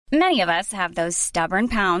Many of us have those stubborn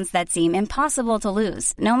pounds that seem impossible to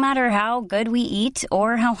lose, no matter how good we eat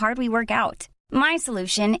or how hard we work out. My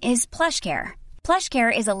solution is PlushCare.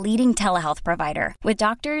 PlushCare is a leading telehealth provider with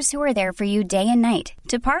doctors who are there for you day and night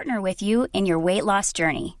to partner with you in your weight loss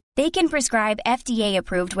journey. They can prescribe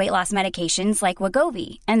FDA-approved weight loss medications like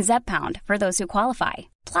Wegovy and Zepbound for those who qualify.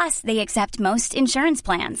 Plus, they accept most insurance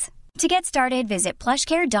plans. To get started, visit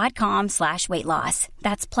plushcare.com/weightloss.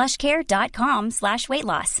 That's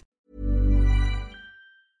plushcare.com/weightloss.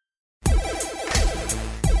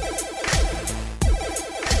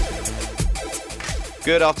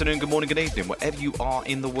 Good afternoon, good morning, good evening, wherever you are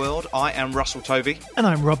in the world. I am Russell Tovey. And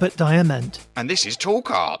I'm Robert Diamond. And this is Talk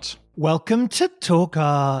Art. Welcome to Talk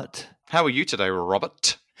Art. How are you today,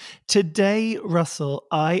 Robert? Today, Russell,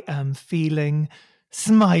 I am feeling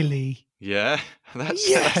smiley. Yeah,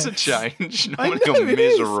 that's a change. Normally I know, you're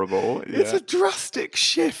miserable. It's a drastic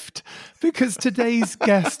shift because today's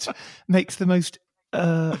guest makes the most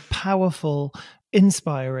powerful,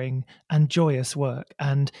 inspiring and joyous work,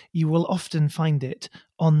 and you will often find it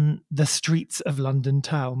on the streets of London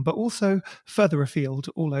town, but also further afield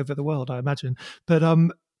all over the world, I imagine. But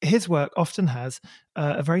his work often has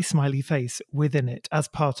a very smiley face within it as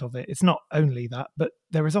part of it. It's not only that, but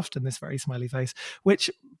there is often this very smiley face,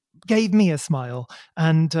 which gave me a smile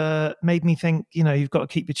and made me think, you've got to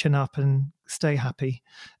keep your chin up and stay happy.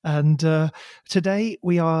 And today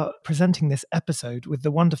we are presenting this episode with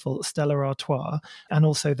the wonderful Stella Artois and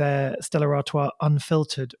also their Stella Artois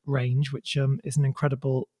Unfiltered range, which is an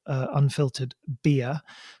incredible unfiltered beer,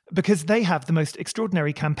 because they have the most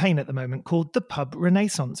extraordinary campaign at the moment called the Pub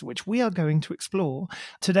Renaissance, which we are going to explore.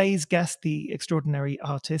 Today's guest, the extraordinary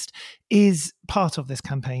artist, is part of this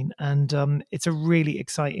campaign, and it's a really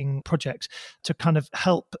exciting project to kind of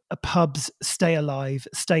help pubs stay alive,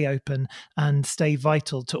 stay open, and stay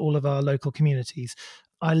vital to all of our local communities.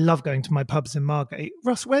 I love going to my pubs in Margate.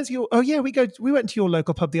 Russ, where's your... Oh, yeah, we went to your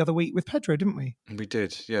local pub the other week with Pedro, didn't we? We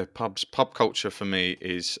did, yeah. Pub culture for me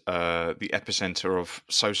is the epicenter of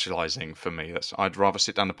socialising for me. I'd rather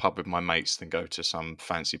sit down the pub with my mates than go to some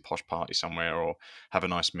fancy posh party somewhere or have a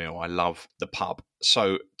nice meal. I love the pub.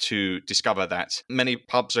 So to discover that many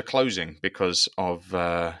pubs are closing because of...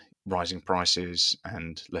 rising prices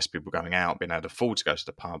and less people going out, being able to afford to go to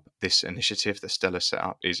the pub. This initiative that Stella set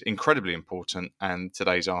up is incredibly important, and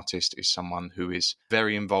today's artist is someone who is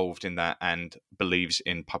very involved in that and believes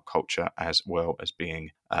in pub culture as well as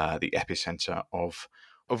being the epicenter of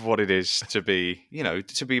what it is to be,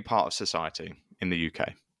 to be part of society in the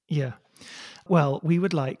UK. Yeah. Well, we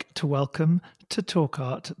would like to welcome to Talk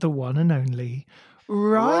Art the one and only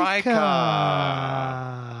RYCA.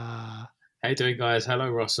 How you doing, guys? Hello,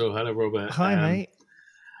 Russell. Hello, Robert. Hi, mate.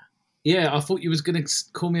 Yeah, I thought you was going to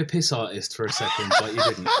call me a piss artist for a second, but you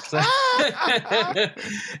didn't.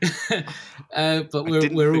 But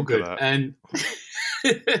we're all good. And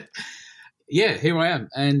yeah, here I am.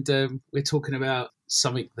 And we're talking about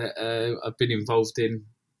something that I've been involved in,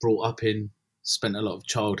 brought up in, spent a lot of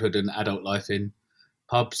childhood and adult life in,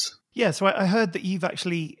 pubs. Yeah, so I heard that you've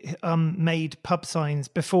actually made pub signs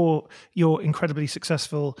before your incredibly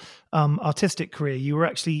successful artistic career. You were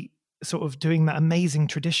actually sort of doing that amazing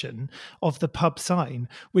tradition of the pub sign,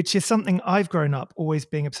 which is something I've grown up always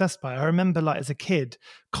being obsessed by. I remember, as a kid,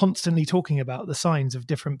 constantly talking about the signs of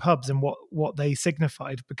different pubs and what they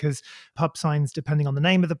signified, because pub signs, depending on the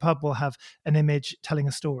name of the pub, will have an image telling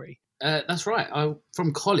a story. That's right.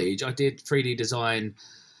 From college, I did 3D design.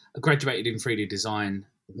 I graduated in 3D design.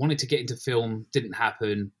 Wanted to get into film, didn't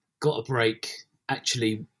happen. Got a break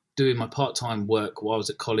actually doing my part-time work while I was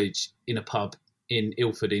at college in a pub in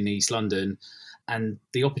Ilford in East London. And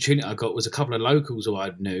the opportunity I got was a couple of locals who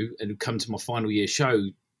I knew and who'd come to my final year show,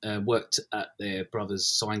 worked at their brother's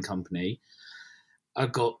sign company.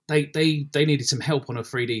 They needed some help on a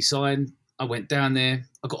 3D sign. I went down there.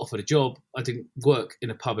 I got offered a job. I didn't work in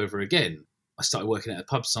a pub ever again. I started working at a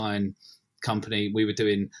pub sign company. We were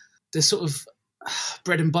doing this sort of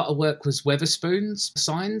bread and butter work was Weatherspoons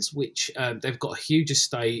signs, which they've got a huge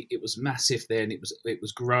estate. It was massive then. It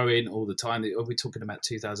was growing all the time. We're talking about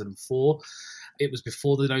 2004. It was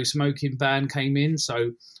before the no smoking ban came in.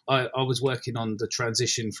 So I was working on the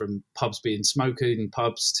transition from pubs being smoking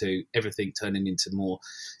pubs to everything turning into more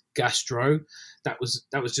gastro. That was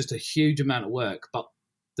just a huge amount of work. But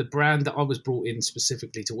the brand that I was brought in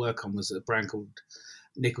specifically to work on was a brand called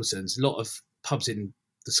Nicholson's. A lot of pubs in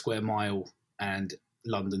the Square Mile and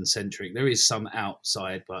London centric. There is some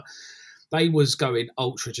outside, but they was going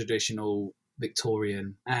ultra traditional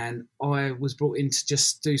Victorian, and I was brought in to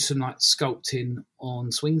just do some sculpting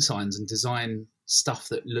on swing signs and design stuff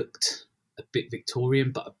that looked a bit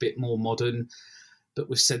Victorian but a bit more modern. but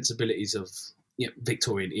with sensibilities of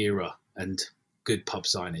Victorian era and good pub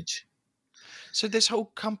signage. So there's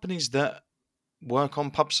whole companies that work on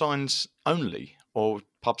pub signs only, or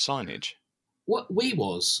pub signage? What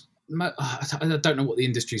I don't know what the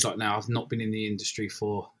industry's like now. I've not been in the industry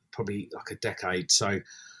for probably like a decade, so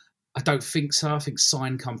I don't think so. I think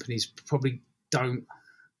sign companies probably don't.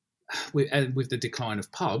 With the decline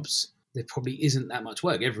of pubs, there probably isn't that much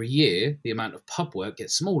work. Every year, the amount of pub work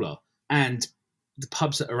gets smaller, and the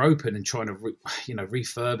pubs that are open and trying to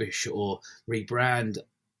refurbish or rebrand,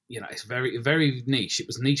 it's very, very niche. It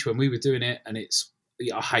was niche when we were doing it, and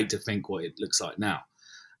I hate to think what it looks like now.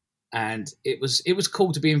 And it was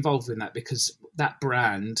cool to be involved in that, because that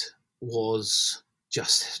brand was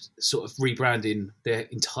just sort of rebranding their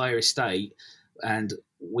entire estate, and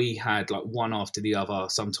we had like one after the other,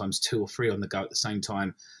 sometimes 2 or 3 on the go at the same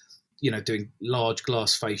time, doing large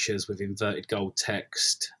glass fascias with inverted gold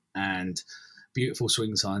text and beautiful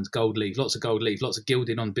swing signs, gold leaf, lots of gold leaf, lots of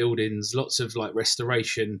gilding on buildings, lots of like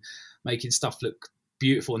restoration, making stuff look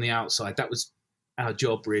beautiful on the outside. That was our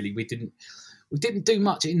job, really. We didn't do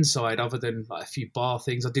much inside other than like a few bar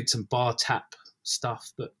things. I did some bar tap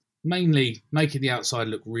stuff, but mainly making the outside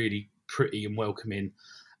look really pretty and welcoming,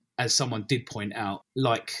 as someone did point out,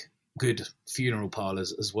 like good funeral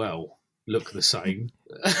parlours as well look the same.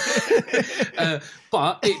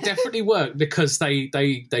 But it definitely worked, because they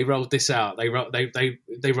rolled this out. They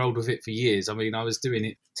rolled with it for years. I mean, I was doing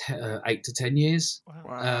it 8 to 10 years.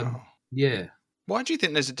 Wow. Yeah. Why do you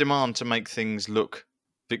think there's a demand to make things look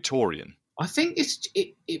Victorian? I think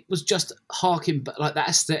it was just harking, but like that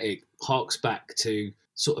aesthetic harks back to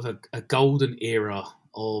sort of a golden era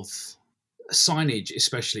of signage,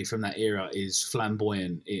 especially from that era, is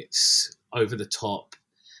flamboyant. It's over the top.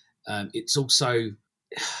 It's also,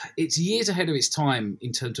 it's years ahead of its time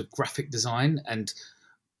in terms of graphic design, and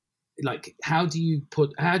like how can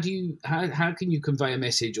you convey a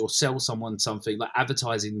message or sell someone something? Like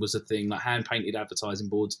advertising was a thing, like hand painted advertising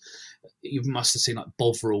boards. You must have seen like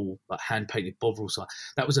Bovril, like hand painted Bovril sign.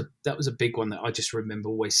 That was a big one that I just remember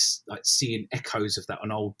always like seeing echoes of that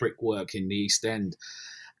on old brickwork in the East End.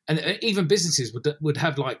 And even businesses would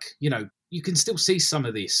have like, you can still see some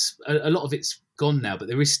of this. A lot of it's gone now, but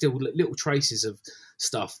there is still little traces of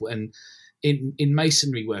stuff. And in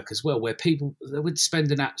masonry work as well, where people they would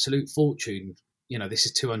spend an absolute fortune. This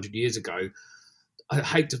is 200 years ago. I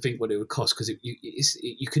hate to think what it would cost, because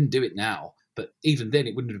you couldn't do it now. But even then,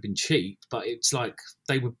 it wouldn't have been cheap. But it's like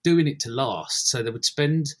they were doing it to last. So they would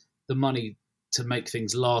spend the money to make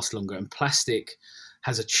things last longer. And plastic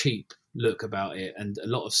has a cheap look about it, and a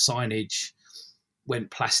lot of signage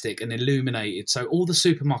went plastic and illuminated. So all the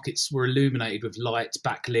supermarkets were illuminated with lights,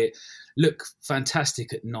 backlit, look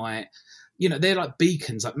fantastic at night. They're like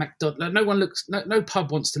beacons, like McDonald's. No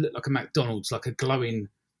pub wants to look like a McDonald's, like a glowing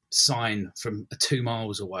sign from 2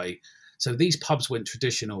 miles away. So these pubs went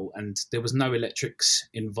traditional, and there was no electrics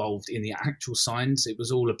involved in the actual signs. It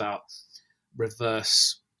was all about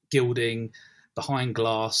reverse gilding, behind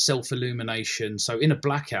glass, self-illumination. So in a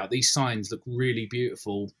blackout, these signs look really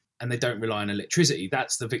beautiful, and they don't rely on electricity.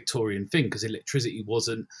 That's the Victorian thing, because electricity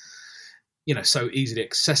wasn't, so easily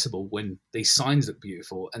accessible when these signs look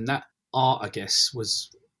beautiful. And that art, I guess,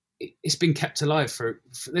 it's been kept alive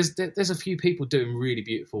there's a few people doing really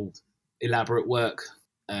beautiful, elaborate work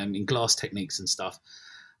in glass techniques and stuff.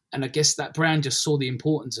 And I guess that brand just saw the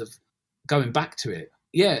importance of going back to it.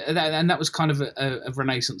 Yeah, and that was kind of a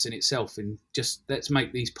renaissance in itself, and just let's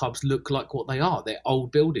make these pubs look like what they are. They're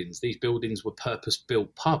old buildings. These buildings were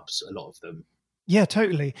purpose-built pubs, a lot of them. Yeah,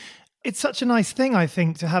 totally. It's such a nice thing, I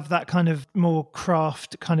think, to have that kind of more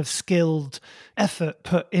craft, kind of skilled effort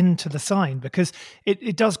put into the sign, because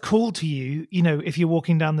it does call to you, if you're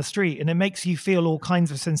walking down the street, and it makes you feel all kinds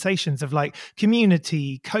of sensations of like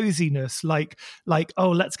community, coziness, like oh,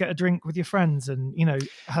 let's get a drink with your friends and,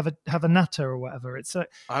 have a natter or whatever. It's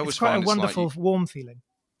quite a wonderful, warm feeling.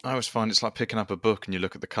 I always find it's like picking up a book and you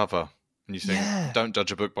look at the cover and you think, Don't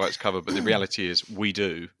judge a book by its cover. But the reality is we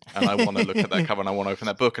do. And I want to look at that cover and I want to open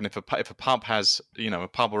that book. And if a pub has, a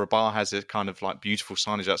pub or a bar has a kind of like beautiful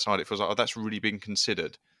signage outside, it feels like, oh, that's really been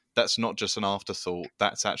considered. That's not just an afterthought.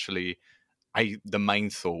 That's actually the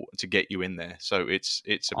main thought to get you in there. So it's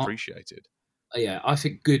appreciated. Yeah, I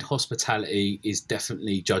think good hospitality is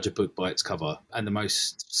definitely judge a book by its cover. And the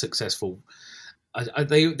most successful,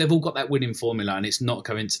 they've all got that winning formula, and it's not a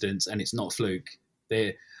coincidence and it's not a fluke.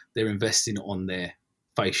 They're investing on their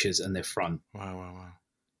fascias and their front. Wow.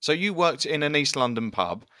 So you worked in an East London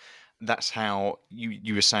pub. That's how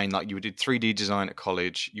you were saying, like, you did 3D design at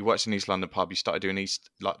college. You worked in an East London pub. You started doing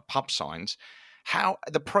pub signs. How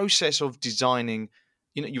the process of designing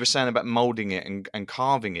you were saying about molding it and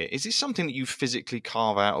carving it. Is this something that you physically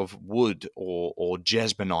carve out of wood or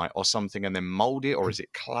jesmonite or something and then mold it, or is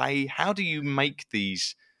it clay? How do you make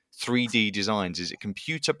these 3D designs? Is it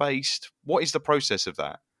computer based? What is the process of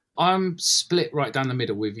that? I'm split right down the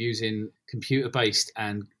middle with using computer based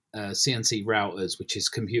and CNC routers, which is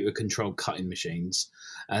computer controlled cutting machines.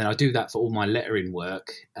 And I do that for all my lettering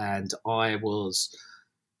work. And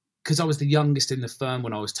because I was the youngest in the firm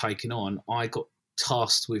when I was taken on, I got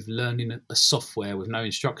tasked with learning a software with no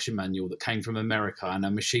instruction manual that came from America, and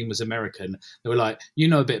our machine was American. They were like, you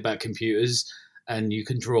know a bit about computers and you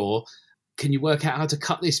can draw. Can you work out how to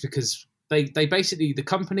cut this? Because they basically, the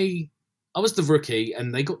company, I was the rookie,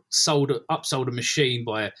 and they got upsold a machine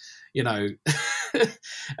by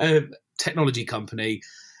a technology company.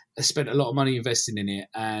 I spent a lot of money investing in it.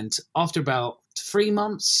 And after about 3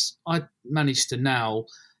 months, I managed to know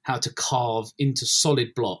how to carve into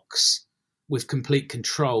solid blocks with complete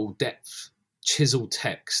control, depth, chisel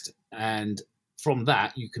text. And from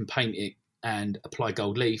that, you can paint it and apply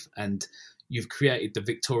gold leaf, and you've created the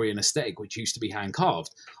Victorian aesthetic, which used to be hand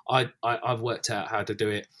carved. I've worked out how to do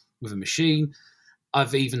it with a machine.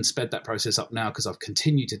 I've even sped that process up now because I've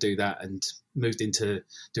continued to do that and moved into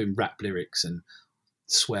doing rap lyrics and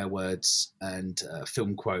swear words and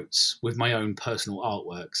film quotes with my own personal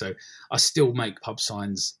artwork. So I still make pub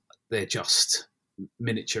signs. They're just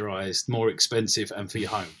miniaturized, more expensive, and for your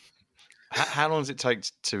home. How long does it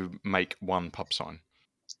take to make one pub sign?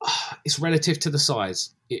 It's relative to the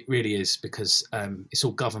size. It really is, because it's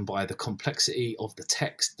all governed by the complexity of the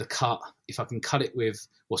text, the cut. If I can cut it with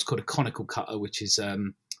what's called a conical cutter, which is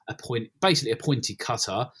basically a pointy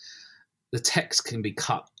cutter, the text can be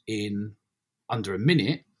cut in under a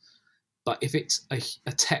minute. But if it's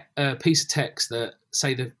a piece of text that,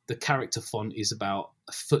 say, the character font is about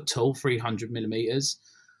a foot tall, 300 millimeters,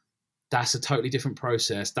 that's a totally different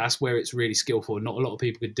process. That's where it's really skillful. Not a lot of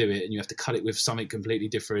people could do it, and you have to cut it with something completely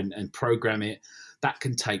different and program it. That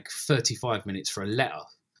can take 35 minutes for a letter,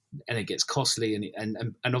 and it gets costly.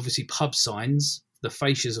 And obviously pub signs, the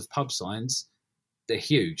fascias of pub signs, they're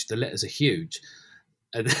huge. The letters are huge.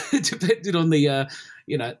 And depending on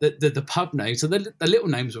the pub name, so the little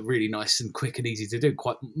names were really nice and quick and easy to do,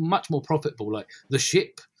 quite much more profitable. Like the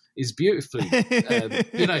Ship is beautifully,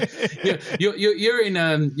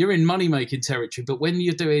 you're in money making territory. But when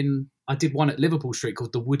you're doing, I did one at Liverpool Street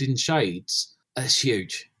called the Wooden Shades. It's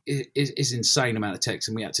huge. It's insane amount of text,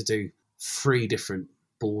 and we had to do 3 different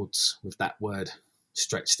boards with that word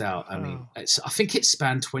stretched out. I mean, I think it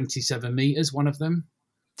spanned 27 meters. One of them.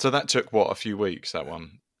 So that took, what, a few weeks, that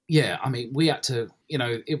one? Yeah, I mean, we had to,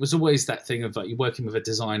 it was always that thing of like you're working with a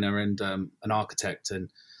designer and an architect and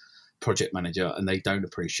project manager, and they don't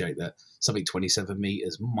appreciate that something 27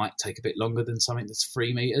 meters might take a bit longer than something that's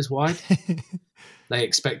 3 meters wide. They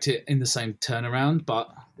expect it in the same turnaround, but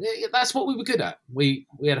that's what we were good at. We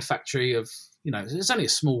had a factory of, it's only a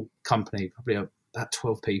small company, probably about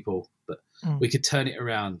 12 people, but we could turn it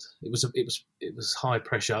around. It was high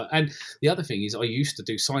pressure. And the other thing is, I used to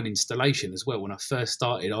do sign installation as well. When I first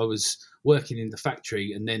started, I was working in the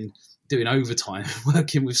factory and then doing overtime,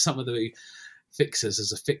 working with some of the fixers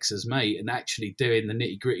as a fixer's mate, and actually doing the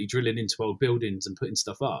nitty gritty, drilling into old buildings and putting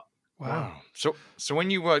stuff up. Wow. So when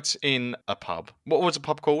you worked in a pub, what was a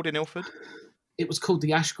pub called in Ilford? It was called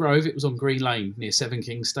the Ash Grove. It was on Green Lane near Seven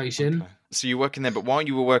Kings Station. Okay. So you're working there, but while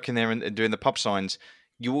you were working there and doing the pub signs,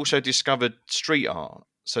 you also discovered street art.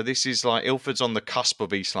 So this is like Ilford's on the cusp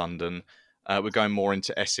of East London. We're going more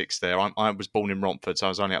into Essex there. I was born in Romford, so I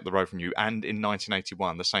was only up the road from you. And in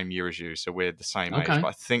 1981, the same year as you. So we're the same age. But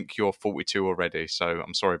I think you're 42 already. So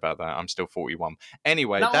I'm sorry about that. I'm still 41.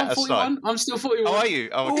 Anyway, no, that I'm 41. aside. I'm still 41. Oh, are you?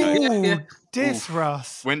 Oh, okay. Ooh, Diss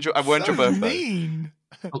Russ. When's your birthday? Mean.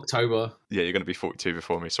 October. Yeah, you're going to be 42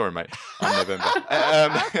 before me. Sorry, mate. I'm November.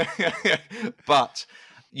 But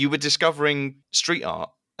you were discovering street art.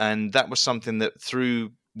 And that was something that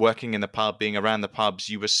through working in the pub, being around the pubs,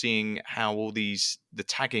 you were seeing how all the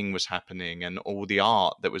tagging was happening and all the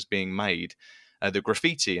art that was being made, the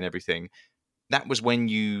graffiti and everything. That was when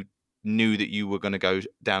you knew that you were going to go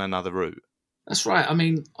down another route. That's right. I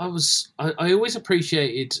mean, I always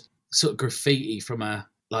appreciated sort of graffiti from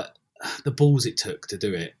the balls it took to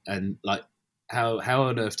do it, and like how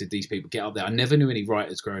on earth did these people get up there? I never knew any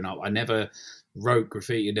writers growing up. I never wrote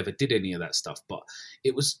graffiti and never did any of that stuff, but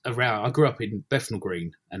it was around. I grew up in Bethnal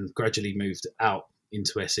Green and gradually moved out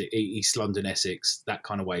into Essex, East London, Essex, that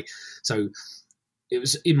kind of way. So it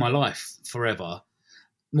was in my life forever.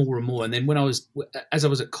 more and more. And then as I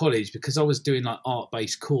was at college, because I was doing like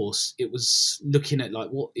art-based course, it was looking at like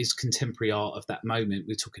what is contemporary art of that moment.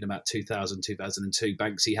 We're talking about 2000, 2002.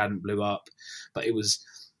 Banksy hadn't blew up, but it was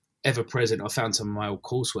ever present. I found some of my old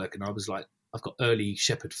coursework and I was like, I've got early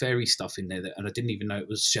Shepard Fairey stuff in there, and I didn't even know it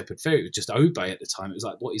was Shepard Fairey. It was just Obey at the time. It was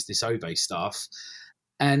like, what is this Obey stuff?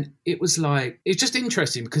 And it was just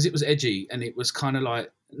interesting because it was edgy and it was kind of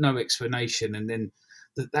like no explanation. And then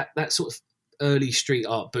that sort of early street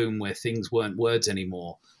art boom where things weren't words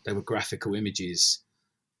anymore, they were graphical images.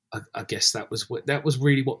 I guess that was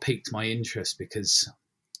really what piqued my interest, because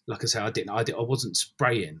like I say, I wasn't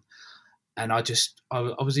spraying, and I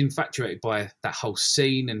was infatuated by that whole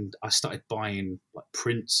scene, and I started buying like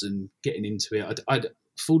prints and getting into it.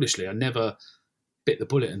 Foolishly, I never bit the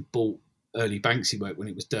bullet and bought early Banksy work when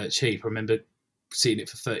it was dirt cheap. I remember seeing it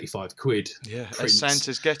for 35 quid. Yeah, at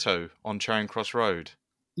Santa's Ghetto on Charing Cross Road.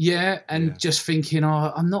 Yeah, and just thinking,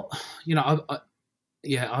 I'm not,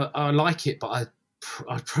 I like it, but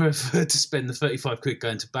I prefer to spend the 35 quid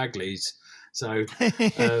going to Bagley's. So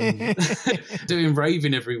doing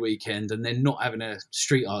raving every weekend and then not having a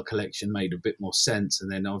street art collection made a bit more sense. And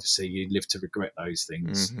then obviously you live to regret those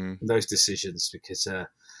things, those decisions, because,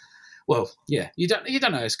 you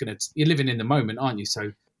don't know you're living in the moment, aren't you?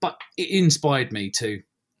 So, but it inspired me to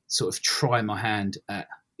sort of try my hand at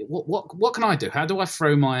what can I do? How do I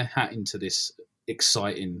throw my hat into this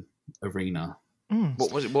exciting arena?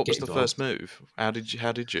 What was it? What was the first move? How did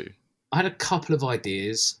you? I had a couple of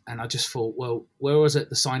ideas, and I just thought, well, where I was at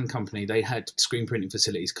the sign company, they had screen printing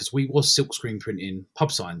facilities, because we was silk screen printing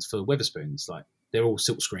pub signs for Wetherspoons. Like, they're all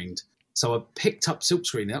silk screened. So I picked up silk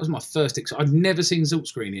screening. That was my first. I'd never seen silk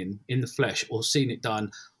screening in the flesh or seen it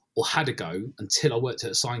done or had a go until I worked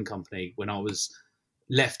at a sign company when I was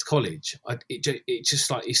left college. It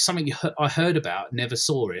just like, it's something I heard about, never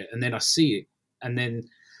saw it, and then I see it, and then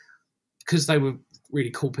because they were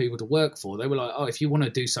really cool people to work for, they were like, oh, if you want to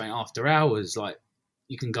do something after hours, like,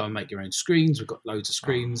 you can go and make your own screens. We've got loads of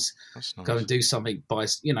screens. That's nice. Go and do something.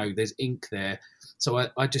 There's ink there. So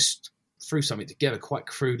I just threw something together quite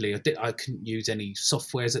crudely. I couldn't use any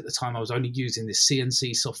softwares at the time. I was only using this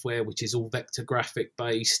CNC software, which is all vector graphic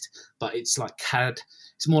based, but it's like CAD.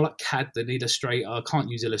 It's more like CAD than Illustrator. I can't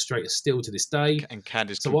use Illustrator still to this day. And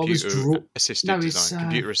CAD is computer assisted design.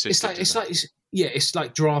 Computer assisted design. It's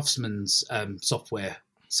like draftsman's software.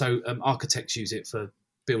 So architects use it for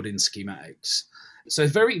building schematics. So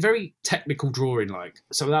very, very technical drawing like.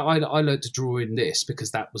 So that I learned to draw in this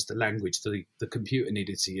because that was the language the computer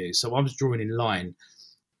needed to use. So I was drawing in line.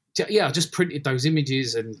 Yeah, I just printed those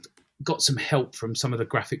images and got some help from some of the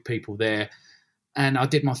graphic people there. And I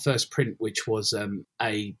did my first print, which was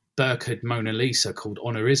a Burkard Mona Lisa called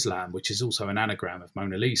Honor Islam, which is also an anagram of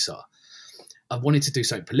Mona Lisa. I wanted to do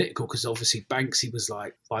something political because obviously Banksy was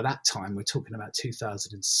like, by that time, we're talking about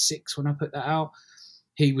 2006 when I put that out,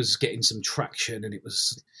 he was getting some traction, and it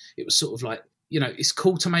was sort of like, it's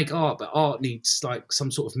cool to make art, but art needs like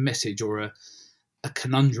some sort of message or a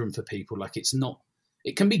conundrum for people. Like, it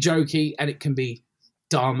can be jokey and it can be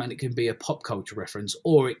dumb and it can be a pop culture reference,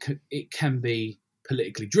 or it can be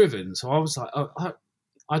politically driven. So I was like,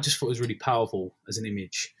 I just thought it was really powerful as an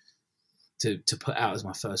image to put out as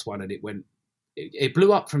my first one, and it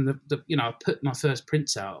blew up from I put my first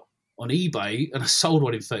prints out on eBay and I sold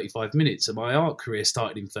one in 35 minutes, and my art career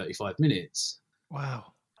started in 35 minutes.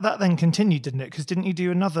 Wow. That then continued, didn't it? Because didn't you do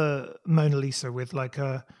another Mona Lisa with like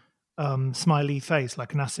a smiley face,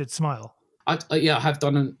 like an acid smile? I have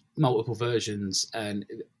done multiple versions, and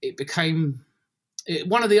it became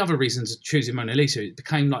one of the other reasons of choosing Mona Lisa. It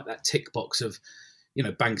became like that tick box of,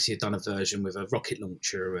 Banksy had done a version with a rocket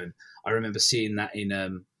launcher, and I remember seeing that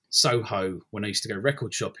in Soho when I used to go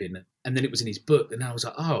record shopping, and then it was in his book, and I was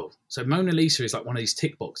like, oh, so Mona Lisa is like one of these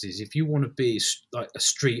tick boxes. If you want to be like a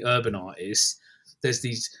street urban artist, there's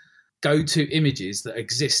these go-to images that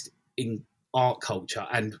exist in art culture,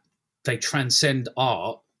 and they transcend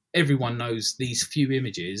art. Everyone knows these few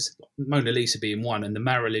images, Mona Lisa being one and the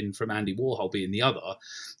Marilyn from Andy Warhol being the other.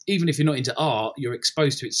 Even if you're not into art, you're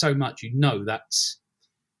exposed to it so much, that's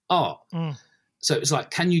art. So it's like,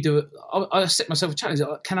 can you do it? I set myself a challenge.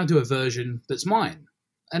 Like, can I do a version that's mine?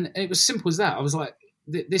 And it was simple as that. I was like,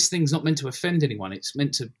 this thing's not meant to offend anyone. It's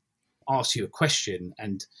meant to ask you a question,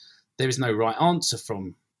 and there is no right answer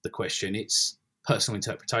from the question. It's personal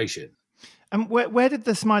interpretation. And where did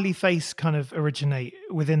the smiley face kind of originate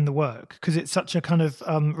within the work? Because it's such a kind of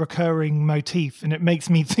recurring motif, and it makes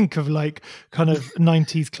me think of like kind of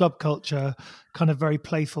 90s club culture, kind of very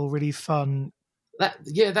playful, really fun.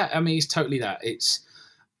 It's totally that. It's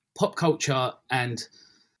pop culture and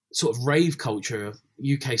sort of rave culture,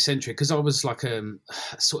 UK centric, because I was like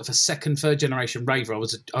sort of a second, third generation raver.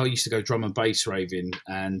 I used to go drum and bass raving,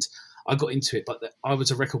 and I got into it. But I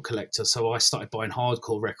was a record collector, so I started buying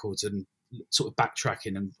hardcore records and sort of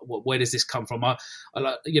backtracking and where does this come from? I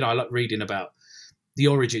like reading about the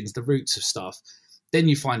origins, the roots of stuff. Then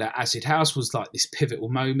you find out acid house was like this pivotal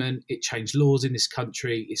moment. It changed laws in this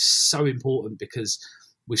country. It's so important because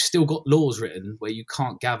we've still got laws written where you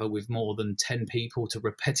can't gather with more than 10 people to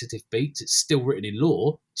repetitive beats. It's still written in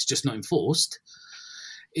law. It's just not enforced.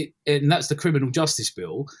 And that's the criminal justice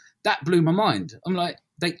bill. That blew my mind. I'm like,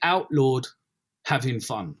 they outlawed having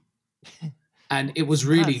fun. And it was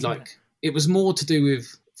really it was more to do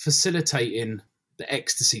with facilitating the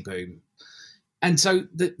ecstasy boom. And so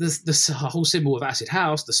the whole symbol of acid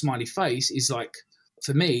house, the smiley face, is like,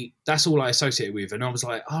 for me, that's all I associate with. And I was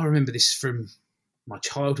like, I remember this from my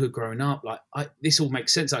childhood growing up. Like, this all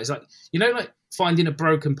makes sense. It's like, like finding a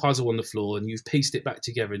broken puzzle on the floor and you've pieced it back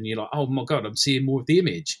together and you're like, oh my God, I'm seeing more of the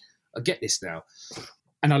image. I get this now.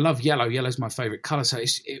 And I love yellow. Yellow's my favorite color. So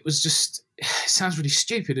it was just, it sounds really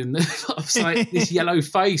stupid. And I was like, this yellow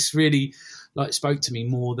face really like spoke to me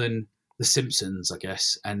more than The Simpsons, I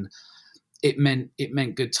guess. And it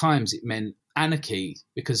meant good times. It meant anarchy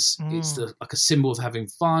because it's like a symbol of having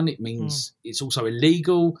fun. It means it's also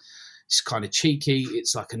illegal. It's kind of cheeky.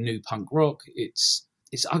 It's like a new punk rock.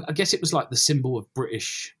 I guess it was like the symbol of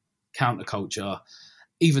British counterculture,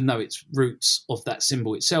 even though its roots of that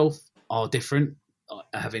symbol itself are different,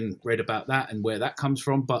 having read about that and where that comes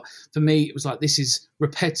from. But for me, it was like, this is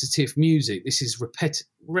repetitive music. This is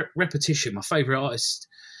repetition. My favorite artist,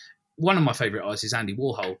 one of my favorite artists is Andy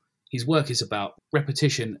Warhol. His work is about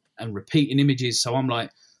repetition and repeating images. So I'm like,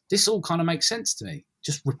 this all kind of makes sense to me.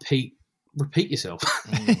 Just repeat yourself.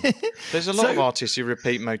 There's a lot of artists who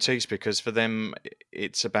repeat motifs because for them,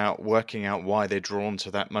 it's about working out why they're drawn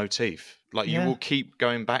to that motif. Like you will keep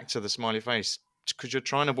going back to the smiley face because you're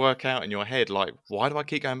trying to work out in your head, like, why do I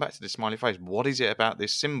keep going back to this smiley face? What is it about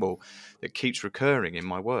this symbol that keeps recurring in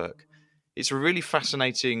my work? It's a really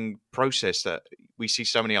fascinating process that we see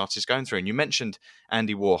so many artists going through. And you mentioned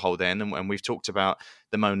Andy Warhol then, and we've talked about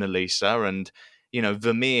the Mona Lisa, and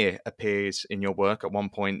Vermeer appears in your work at one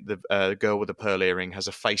point. The girl with the pearl earring has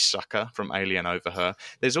a face sucker from Alien over her.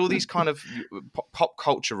 There's all these kind of pop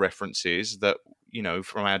culture references that,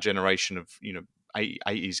 from our generation of,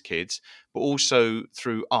 80s kids, but also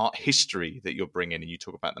through art history that you're bringing, and you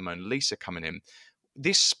talk about the Mona Lisa coming in.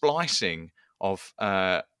 This splicing of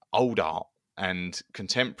old art and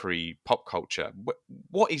contemporary pop culture,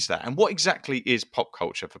 what is that? And what exactly is pop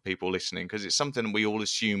culture for people listening? Because it's something we all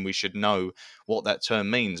assume we should know what that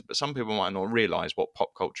term means, but some people might not realise what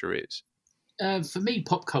pop culture is. For me,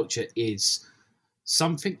 pop culture is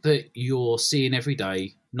something that you're seeing every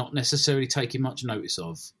day, not necessarily taking much notice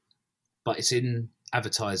of, but it's in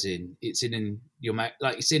advertising, it's in your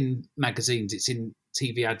it's in magazines, it's in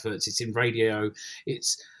TV adverts, it's in radio,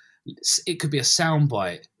 it could be a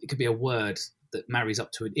soundbite, it could be a word that marries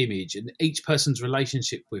up to an image, and each person's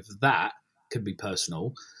relationship with that can be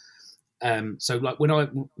personal. So like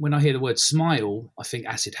when I hear the word smile, I think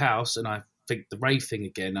acid house, and I think the rave thing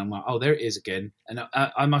again. I'm like, oh, there it is again, and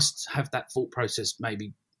I must have that thought process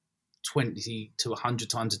maybe 20 to 100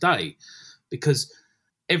 times a day, because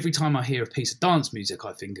every time I hear a piece of dance music,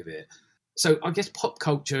 I think of it. So I guess pop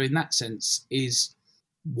culture in that sense is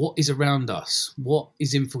what is around us, what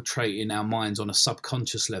is infiltrating our minds on a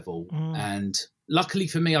subconscious level. And luckily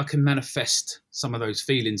for me, I can manifest some of those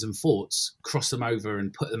feelings and thoughts, cross them over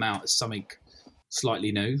and put them out as something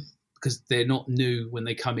slightly new, because they're not new when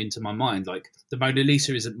they come into my mind. Like the Mona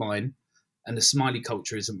Lisa isn't mine and the smiley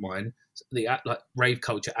culture isn't mine. The like rave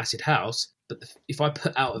culture, acid house. But if I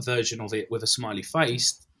put out a version of it with a smiley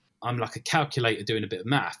face, I'm like a calculator doing a bit of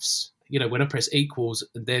maths. When I press equals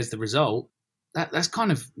and there's the result, that's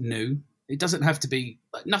kind of new. It doesn't have to be,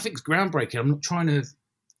 nothing's groundbreaking. I'm not trying to,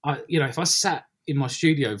 if I sat in my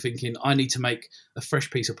studio thinking I need to make a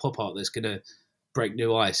fresh piece of pop art that's going to break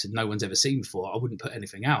new ice and no one's ever seen before, I wouldn't put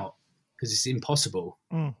anything out because it's impossible.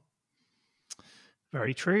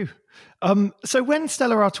 Very true. So when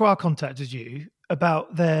Stella Artois contacted you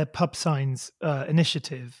about their pub signs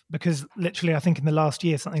initiative, because literally I think in the last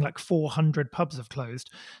year something like 400 pubs have closed,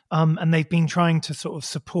 and they've been trying to sort of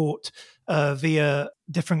support via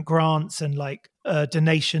different grants and like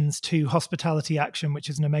donations to Hospitality Action, which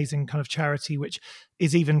is an amazing kind of charity, which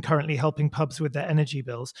is even currently helping pubs with their energy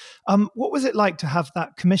bills. What was it like to have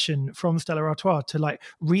that commission from Stella Artois to like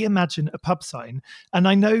reimagine a pub sign? And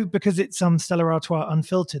I know because it's Stella Artois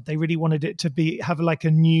Unfiltered, they really wanted it to have like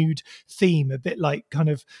a nude theme, a bit like kind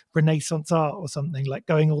of Renaissance art or something, like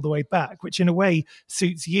going all the way back, which in a way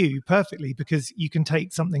suits you perfectly because you can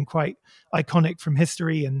take something quite iconic from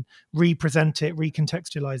history and represent it,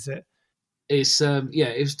 recontextualize it. It's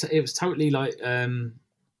it was totally like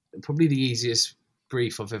probably the easiest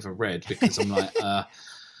brief I've ever read, because I'm like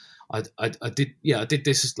I did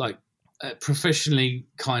this like professionally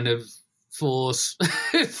kind of for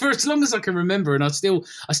as long as I can remember, and I still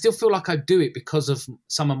feel like I do it because of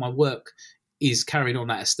some of my work is carrying on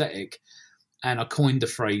that aesthetic. And I coined the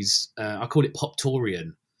phrase, I called it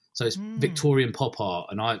Poptorian. So it's Victorian pop art.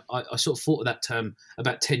 And I sort of thought of that term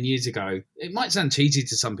about 10 years ago. It might sound cheesy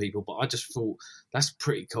to some people, but I just thought that's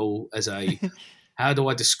pretty cool as a, how do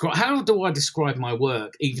I describe my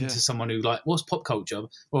work even to someone who like, what's pop culture?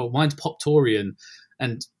 Well, mine's Poptorian,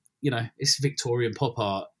 and it's Victorian pop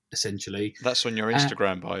art essentially. That's on your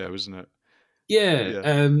Instagram bio, isn't it?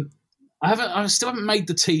 Yeah. I still haven't made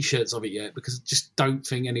the T-shirts of it yet because I just don't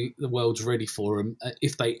think the world's ready for them,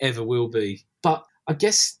 if they ever will be. But I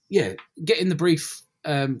guess, getting the brief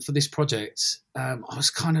for this project, I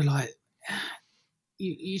was kind of like,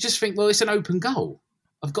 you just think, well, it's an open goal.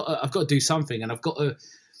 I've got to do something, and I've got to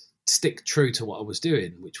stick true to what I was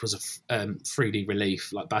doing, which was a 3D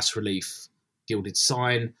relief, like bas relief, gilded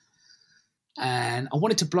sign. And I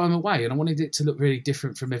wanted to blow them away, and I wanted it to look really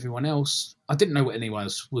different from everyone else. I didn't know what anyone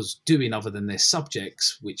else was doing other than their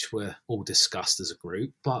subjects, which were all discussed as a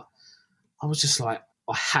group. But I was just like,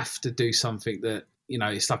 I have to do something that,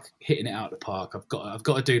 it's like hitting it out of the park. I've got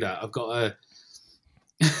to do that. I've got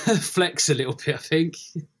to flex a little bit, I think.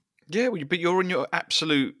 Yeah, but you're in your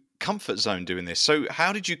absolute comfort zone doing this. So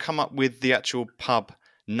how did you come up with the actual pub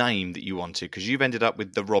name that you wanted? Because you've ended up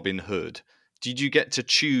with the Robin Hood. Did you get to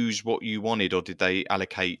choose what you wanted, or did they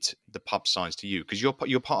allocate the pub signs to you? Because you're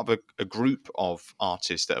part of a group of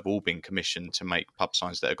artists that have all been commissioned to make pub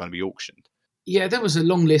signs that are going to be auctioned. Yeah, there was a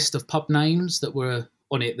long list of pub names that were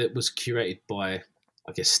on it that was curated by,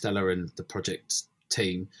 I guess, Stella and the project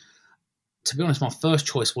team. To be honest, my first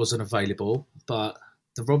choice wasn't available, but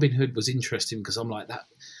the Robin Hood was interesting because I'm like that.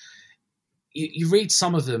 You read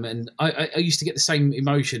some of them, and I used to get the same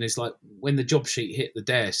emotion as like when the job sheet hit the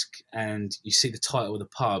desk and you see the title of the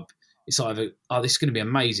pub. It's either, oh, this is going to be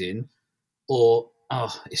amazing, or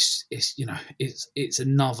it's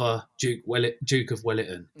another Duke of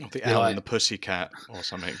Wellington, the Owl and the Pussycat or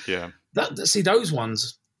something. Yeah, see those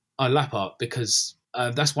ones I lap up because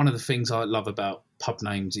that's one of the things I love about pub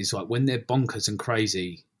names is like when they're bonkers and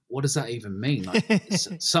crazy. What does that even mean? Like, I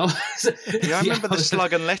remember the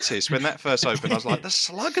Slug and Lettuce when that first opened. I was like, the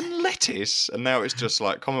Slug and Lettuce, and now it's just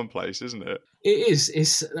like commonplace, isn't it? It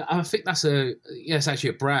is. I think that's it's actually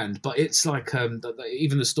a brand, but it's like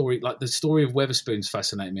even the story, like the story of Weatherspoons,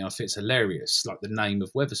 fascinates me. I think it's hilarious. Like the name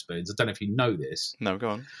of Weatherspoons. I don't know if you know this. No, go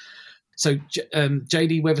on. So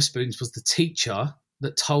J.D. Weatherspoons was the teacher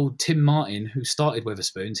that told Tim Martin, who started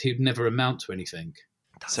Weatherspoons, he'd never amount to anything.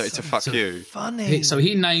 So it's a fuck you. Funny. So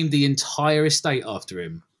he named the entire estate after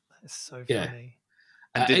him. That's so funny.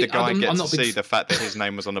 And did the guy get to see the fact that his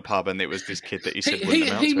name was on the pub and it was this kid that he said wouldn't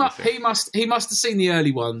amount to anything? He must have seen the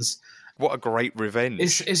early ones. What a great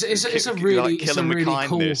revenge! It's a really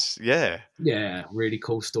cool, really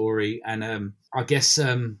cool story. And I guess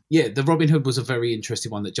the Robin Hood was a very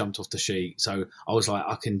interesting one that jumped off the sheet. So I was like,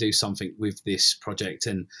 I can do something with this project,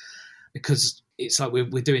 and because it's like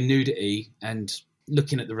we're doing nudity and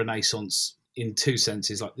looking at the Renaissance in two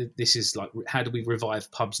senses. Like this is like, how do we revive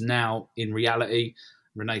pubs now in reality?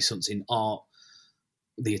 Renaissance in art,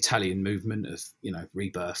 the Italian movement of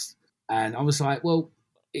rebirth. And I was like, well,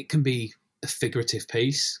 it can be a figurative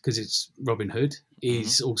piece because it's Robin Hood.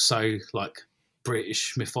 He's also like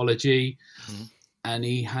British mythology, and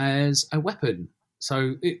he has a weapon,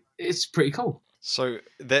 so it's pretty cool. So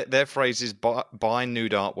their phrase is buy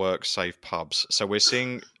nude artwork, save pubs. So we're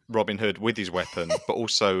seeing Robin Hood with his weapon, but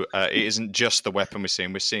also it isn't just the weapon we're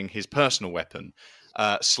seeing his personal weapon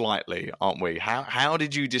slightly, aren't we? How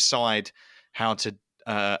did you decide how to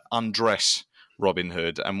undress Robin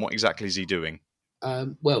Hood, and what exactly is he doing?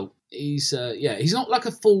 Well, he's not like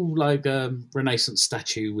a full Renaissance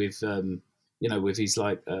statue with with his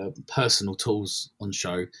personal tools on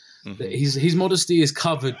show. Mm-hmm. His modesty is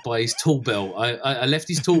covered by his tool belt. I left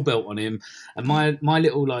his tool belt on him, and my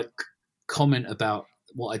little comment about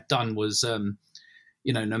what I'd done was, no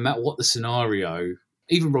matter what the scenario,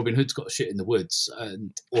 even Robin Hood's got to shit in the woods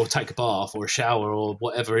or take a bath or a shower or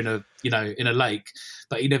whatever in a lake,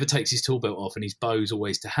 but he never takes his tool belt off and his bow's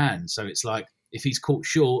always to hand. So it's like if he's caught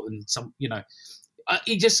short and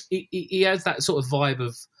he has that sort of vibe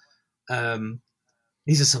of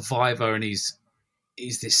he's a survivor and he's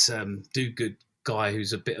this do-good guy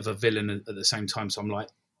who's a bit of a villain at the same time. So I'm like,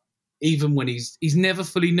 even when he's never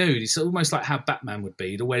fully nude, it's almost like how Batman would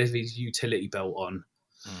be. He'd wear his utility belt on.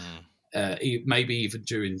 Maybe even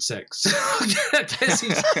during sex. I guess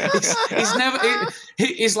he's never.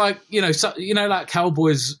 He's like like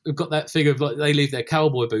cowboys have got that thing of like they leave their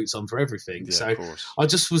cowboy boots on for everything. Yeah, so I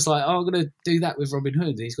just was like, I'm going to do that with Robin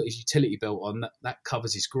Hood. He's got his utility belt on that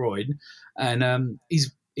covers his groin, and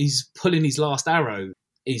he's pulling his last arrow.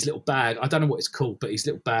 His little bag, I don't know what it's called, but his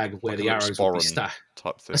little bag of where the arrows will be stacked.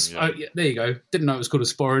 Type thing. Yeah, there you go. Didn't know it was called a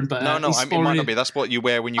sporran, but no, it might not be. That's what you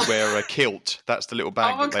wear when you wear a kilt. That's the little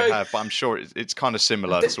bag that they have. But I'm sure it's kind of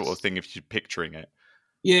similar sort of thing if you're picturing it.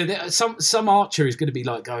 Yeah, some archer is going to be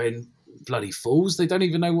like going, bloody fools! They don't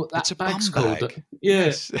even know what that bag's called. Bag.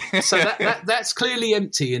 Yeah, so that's clearly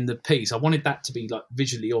empty in the piece. I wanted that to be like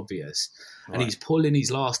visually obvious. Right. And he's pulling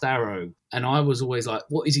his last arrow, and I was always like,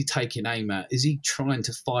 "What is he taking aim at? Is he trying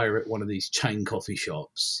to fire at one of these chain coffee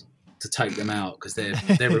shops to take them out because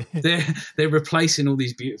they're replacing all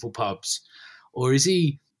these beautiful pubs, or is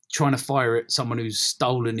he trying to fire at someone who's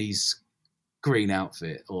stolen his green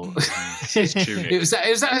outfit or his tunic? It was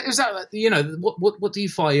that what do you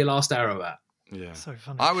fire your last arrow at? Yeah, so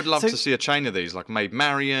funny. I would love to see a chain of these, like Maid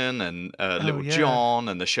Marian and Little John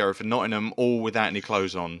and the Sheriff of Nottingham, all without any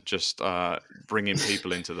clothes on, just bringing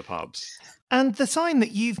people into the pubs. And the sign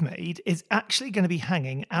that you've made is actually going to be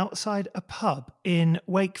hanging outside a pub in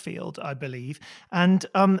Wakefield, I believe. And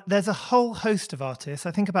there's a whole host of artists,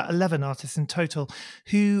 I think about 11 artists in total,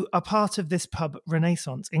 who are part of this pub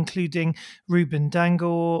renaissance, including Ruben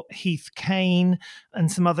Dangor, Heath Kane,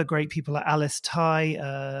 and some other great people like Alice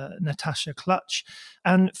Ty, Natasha Clutch.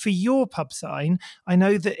 And for your pub sign, I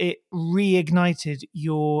know that it reignited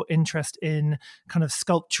your interest in kind of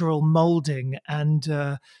sculptural moulding and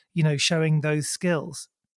showing those skills.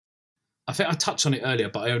 I think I touched on it earlier,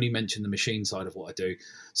 but I only mentioned the machine side of what I do.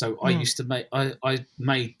 So I used to make, I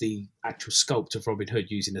made the actual sculpt of Robin Hood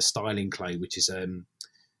using a styling clay, which is a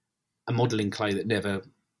modelling clay that never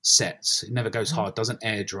sets. It never goes hard, doesn't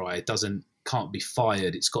air dry, can't be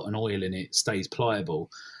fired. It's got an oil in it, stays pliable.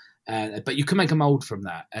 But you can make a mould from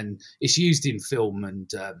that. And it's used in film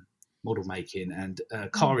and model making and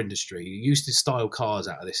car industry. You used to style cars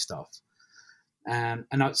out of this stuff.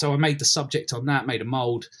 So I made the subject on that, made a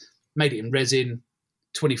mould, made it in resin,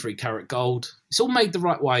 23 karat gold. It's all made the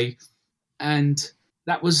right way. And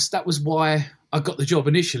that was why I got the job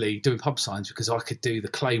initially doing pub signs, because I could do the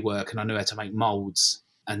clay work and I knew how to make moulds.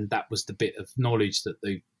 And that was the bit of knowledge that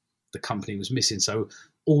the company was missing. So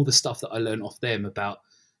all the stuff that I learned off them about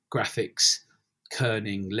graphics,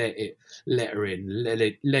 kerning, lettering,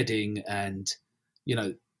 leading, and,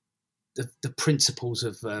 the principles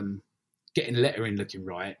of getting lettering looking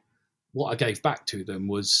right, what I gave back to them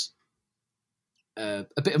was a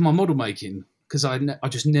bit of my model making, because I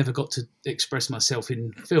just never got to express myself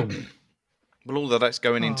in film. Well, all of that's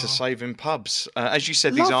going into saving pubs. As you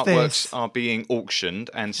said, these artworks are being auctioned,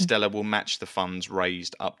 and Stella will match the funds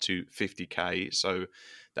raised up to 50k. So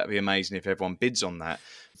that'd be amazing if everyone bids on that.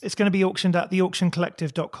 It's going to be auctioned at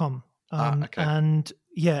theauctioncollective.com. Okay. And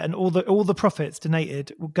all the profits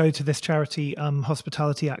donated will go to this charity,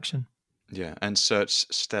 Hospitality Action. Yeah, and search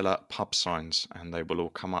Stella pub signs and they will all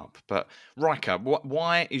come up. But RYCA,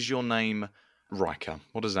 why is your name RYCA?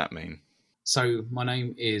 What does that mean? So my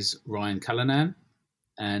name is Ryan Callanan,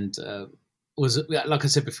 and like I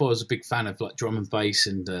said before, I was a big fan of like drum and bass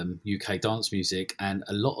and UK dance music, and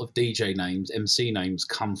a lot of DJ names, MC names,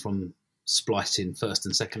 come from splicing first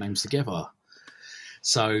and second names together.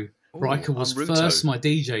 So RYCA was first my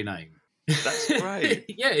DJ name. That's great.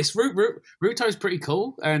 Yeah, it's Ruto's pretty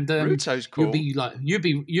cool, and Ruto's cool. You'd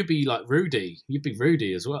be like Rudy. You'd be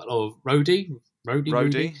Rudy as well, or Rody.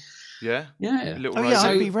 Yeah. Little Rhodey. Yeah,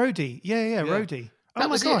 I'd be Rhodey. Yeah. Rhodey. Oh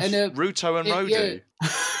my gosh. Ruto and Rhodey.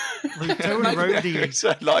 Ruto and Rhodey.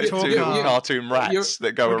 So like two cartoon rats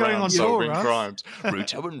that go around solving crimes.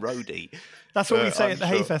 Ruto and Rhodey. That's what we say at the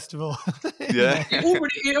Hay Festival. Yeah.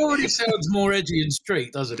 It already sounds more edgy and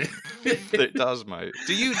street, doesn't it? It does, mate.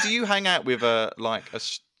 Do you hang out with a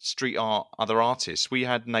street art other artists? We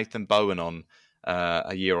had Nathan Bowen on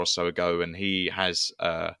a year or so ago, and he has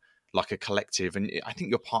like a collective, and I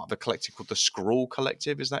think you're part of a collective called the Scrawl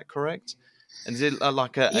Collective. Is that correct? And is it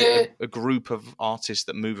like a group of artists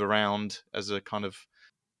that move around as a kind of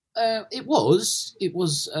It was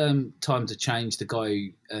time to change. The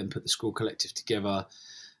guy who put the Scrawl Collective together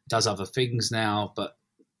does other things now, but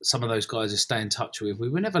some of those guys I stay in touch with. We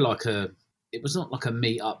were never like it was not like a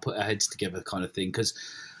meet up, put our heads together kind of thing, because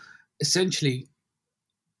essentially,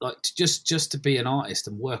 like just to be an artist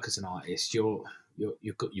and work as an artist, you've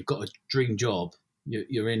got a dream job.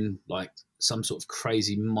 You're in like some sort of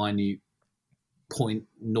crazy minute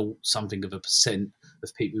 0.0 something of a %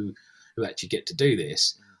 of people who actually get to do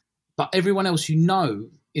this. But everyone else in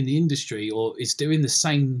the industry or is doing the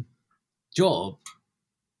same job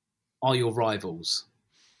are your rivals.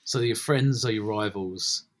 So your friends are your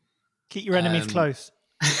rivals. Keep your enemies close.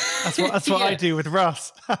 That's what I do with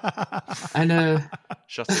Russ. And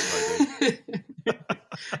shut it, lady.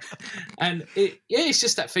 And it's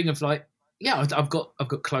just that thing of like, I've got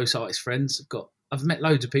close artist friends. I've met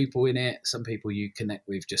loads of people in it. Some people you connect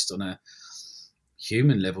with just on a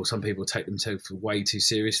human level. Some people take themselves way too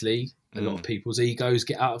seriously. A lot of people's egos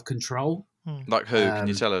get out of control. Like who? Can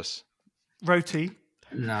you tell us? Roti.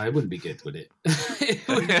 No, it wouldn't be good, would it?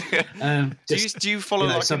 Do you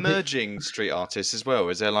follow emerging street artists as well?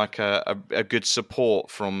 Is there like a good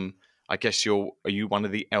support from? I guess are you one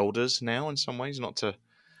of the elders now in some ways? Not to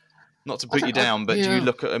put you down, but do you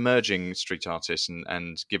look at emerging street artists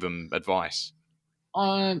and give them advice?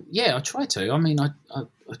 I try to. I mean, I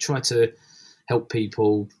try to help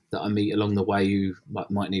people that I meet along the way who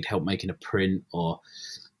might need help making a print or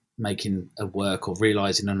making a work or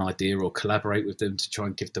realising an idea or collaborate with them to try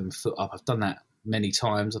and give them a foot up. I've done that many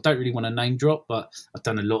times. I don't really want to name drop, but I've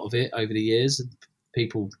done a lot of it over the years. And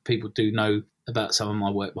people do know about some of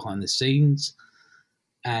my work behind the scenes.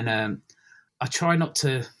 And I try not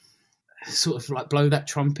to sort of like blow that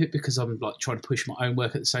trumpet because I'm like trying to push my own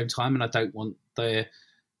work at the same time, and I don't want their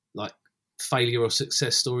like failure or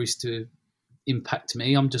success stories to impact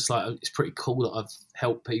me. I'm just like, it's pretty cool that I've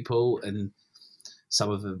helped people, and some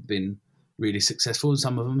of them have been really successful and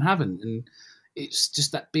some of them haven't. And it's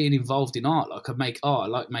just that being involved in art. Like I make art, I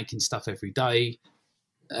like making stuff every day.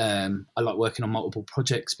 I like working on multiple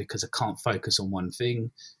projects because I can't focus on one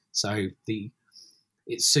thing. So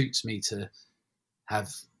it suits me to have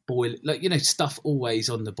stuff always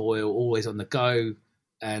on the boil, always on the go.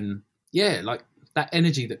 And like that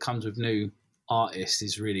energy that comes with new artists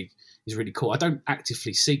is really cool. I don't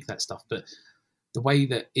actively seek that stuff, but the way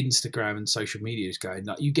that Instagram and social media is going,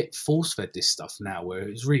 like you get force fed this stuff now where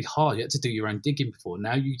it's really hard. You had to do your own digging before.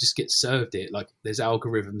 Now you just get served it. Like there's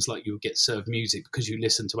algorithms, like you'll get served music because you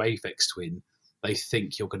listen to Aphex Twin. They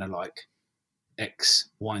think you're going to like X,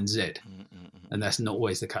 Y, and Z. And that's not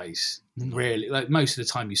always the case. Really, like most of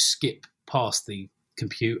the time you skip past the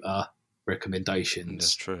computer recommendations.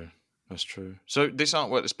 That's true. So this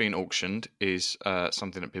artwork that's being auctioned is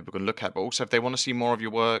something that people can look at, but also if they want to see more of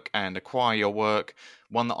your work and acquire your work,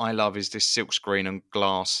 one that I love is this silk screen and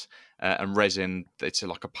glass and resin. It's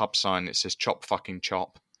like a pub sign that says "Chop fucking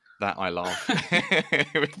chop." That I love.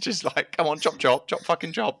 Which is like, come on, chop, chop, chop,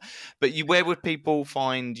 fucking chop. But where would people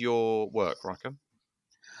find your work, RYCA?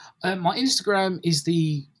 My Instagram is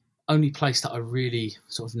the only place that I really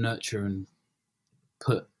sort of nurture and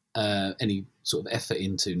put any sort of effort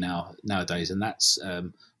into nowadays, and that's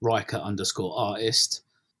RYCA_artist.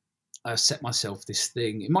 I set myself this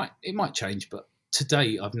thing. It might change, but to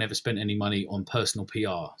date I've never spent any money on personal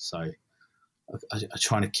PR, so I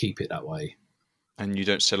try to keep it that way. And you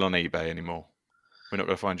don't sell on eBay anymore? We're not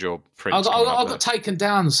going to find your prints. I got taken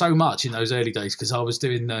down so much in those early days because I was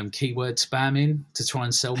doing keyword spamming to try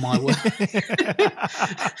and sell my work.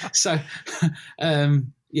 So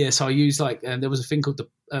I use there was a thing called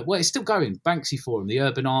it's still going, Banksy Forum, the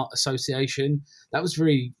Urban Art Association. That was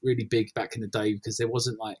really, really big back in the day because there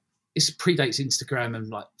wasn't this predates Instagram, and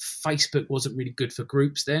like Facebook wasn't really good for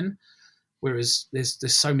groups then. Whereas there's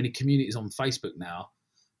so many communities on Facebook now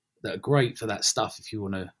that are great for that stuff if you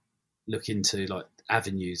want to look into like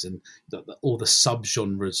avenues and all the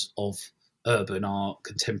subgenres of urban art,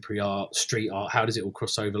 contemporary art, street art. How does it all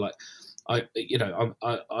cross over? Like I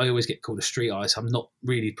always get called a street artist. I'm not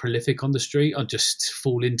really prolific on the street. I just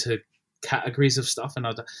fall into categories of stuff, and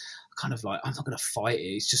I kind of like, I'm not going to fight it.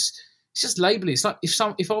 It's just labeling. It's like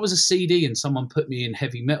if I was a CD and someone put me in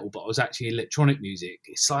heavy metal, but I was actually electronic music.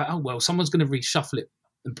 It's like, oh well, someone's going to reshuffle it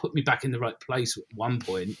and put me back in the right place at one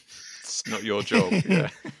point. It's not your job. Yeah.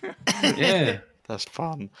 Yeah. That's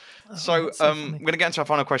fun. So I'm going to get into our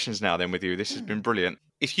final questions now then with you. This has been brilliant.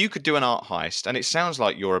 If you could do an art heist, and it sounds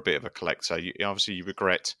like you're a bit of a collector, obviously you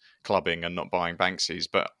regret clubbing and not buying Banksy's,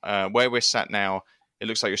 but where we're sat now, it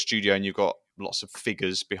looks like your studio and you've got lots of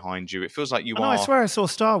figures behind you. It feels like you are... I swear I saw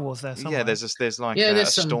Star Wars there somewhere. Yeah, there's a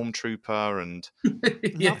stormtrooper and...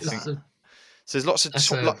 Yes. So there's lots of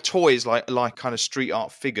That's like toys, like kind of street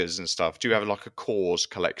art figures and stuff. Do you have like a Cores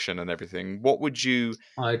collection and everything? What would you?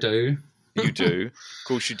 I do. You do, of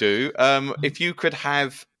course, you do. If you could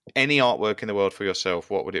have any artwork in the world for yourself,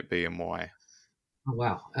 what would it be and why? Oh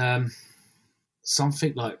wow.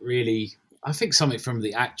 Something like really, I think something from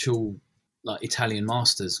the actual like Italian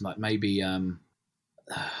masters, like maybe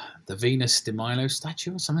the Venus de Milo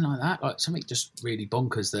statue or something like that. Like something just really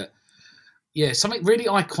bonkers that, yeah, something really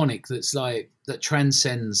iconic that's like that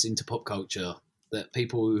transcends into pop culture, that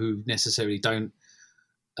people who necessarily don't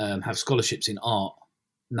have scholarships in art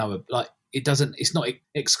know. Like it's not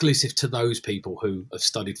exclusive to those people who have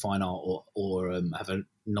studied fine art or have a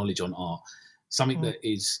knowledge on art. Something that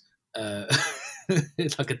is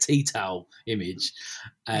it's like a tea towel image,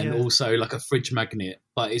 and also like a fridge magnet,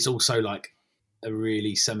 but it's also like a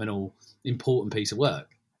really seminal, important piece of work.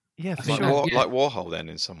 Yeah, like, sure. Like Warhol, then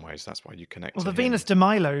in some ways, that's why you connect. Well, to the him. Venus de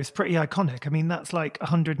Milo is pretty iconic. I mean, that's like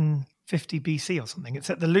 150 BC or something. It's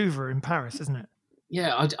at the Louvre in Paris, isn't it?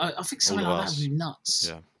 Yeah, I think something like that would be nuts.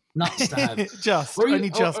 Yeah. Nuts to have. just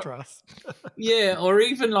for us. Yeah, or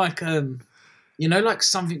even like like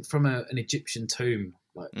something from an Egyptian tomb.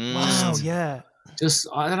 Like wow, yeah. Just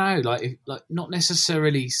I don't know, like not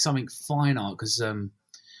necessarily something fine art, because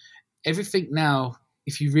everything now,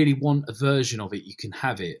 if you really want a version of it, you can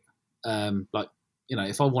have it.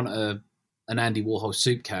 If I want an Andy Warhol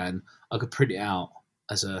soup can, I could print it out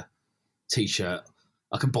as a T-shirt.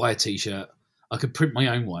 I can buy a T-shirt. I could print my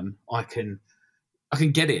own one. I can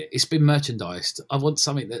get it. It's been merchandised. I want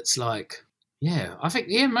something that's like, I think,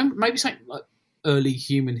 maybe something like early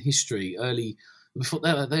human history. Before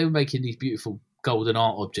they were making these beautiful golden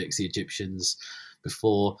art objects, the Egyptians,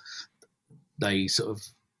 before they sort of,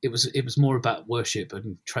 it was more about worship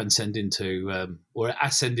and transcend into or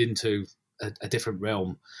ascend into a different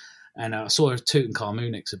realm. And I saw a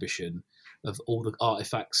Tutankhamun exhibition of all the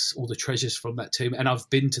artifacts, all the treasures from that tomb. And I've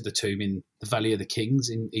been to the tomb in the Valley of the Kings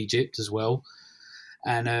in Egypt as well.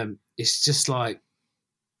 And it's just like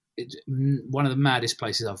one of the maddest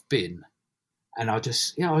places I've been. And I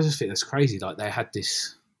just think that's crazy. Like they had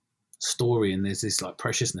this story and there's this like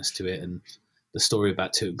preciousness to it. And the story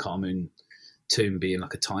about Tutankhamun tomb being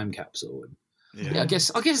like a time capsule. And I guess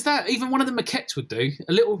that even one of the maquettes would do.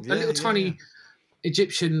 A little tiny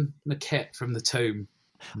Egyptian maquette from the tomb.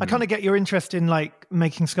 I kind of get your interest in like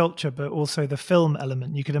making sculpture, but also the film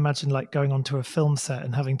element. You could imagine like going onto a film set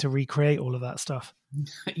and having to recreate all of that stuff.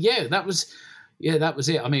 That was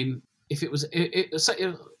it. I mean, if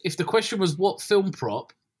the question was what film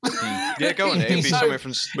prop, go on.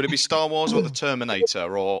 Would it be Star Wars or the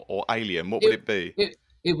Terminator or Alien? What would it be?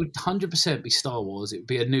 It would 100% be Star Wars. It would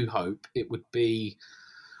be A New Hope. It would be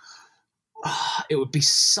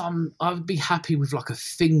some. I would be happy with like a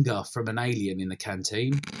finger from an alien in the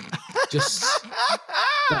canteen. Just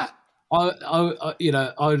that.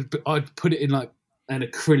 I'd put it in like an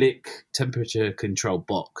acrylic temperature controlled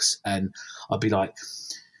box, and I'd be like,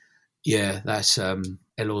 yeah, that's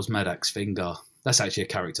Eloise Maddox's finger. That's actually a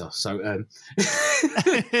character. So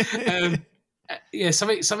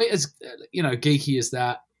something as geeky as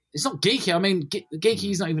that. It's not geeky. I mean,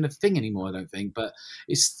 geeky is not even a thing anymore, I don't think. But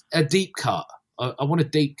it's a deep cut. I want a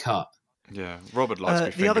deep cut. Yeah, Rob would like to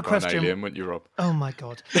be fingered by an alien, wouldn't you, Rob? Oh my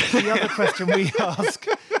God! The other question we ask.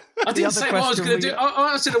 I didn't say what I was going to do.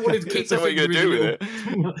 I said I wanted to keep the what you're going to do with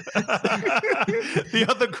it. The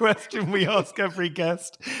other question we ask every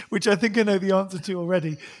guest, which I think I know the answer to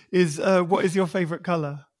already, is what is your favourite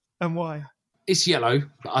colour and why? It's yellow,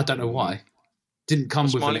 but I don't know why. Didn't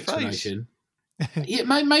come with an explanation. Yeah,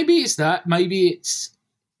 maybe it's that. Maybe it's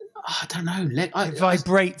I don't know. It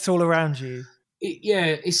vibrates all around you.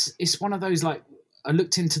 It's one of those like. I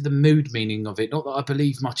looked into the mood meaning of it. Not that I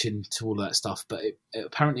believe much into all that stuff, but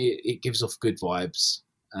apparently it gives off good vibes.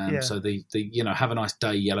 So the have a nice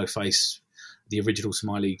day yellow face, the original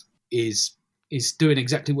smiley is doing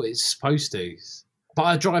exactly what it's supposed to. But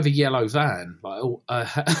I drive a yellow van. Like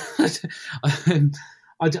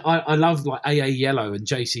I love like AA yellow and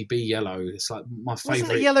JCB yellow. It's like my favourite.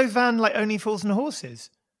 Wasn't a yellow van like Only Fools and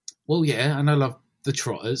Horses? Well, yeah, and I love the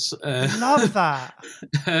Trotters. Love that.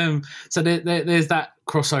 So there's that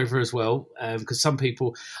crossover as well. Because some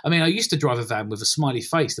people, I mean, I used to drive a van with a smiley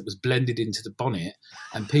face that was blended into the bonnet,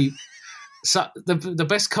 and so the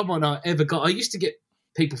best comment I ever got. I used to get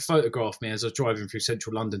people photograph me as I was driving through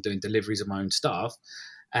central London doing deliveries of my own stuff,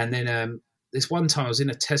 and then this one time I was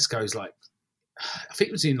in a Tesco's, like I think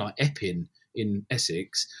it was in like Epping in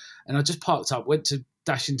Essex, and I just parked up, went to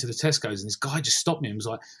dash into the Tesco's, and this guy just stopped me and was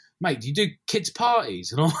like, "Mate, do you do kids'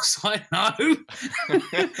 parties?" And I was like, "No."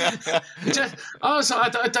 I was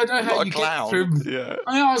like, I don't know how you get through. Yeah.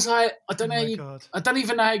 I was like, I don't know how God. I don't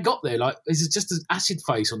even know how it got there. Like, this is just an acid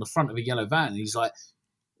face on the front of a yellow van. And he's like,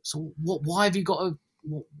 "So what? Why have you got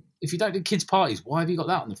if you don't do kids' parties, why have you got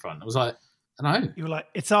that on the front?" I was like, "I don't know." You were like,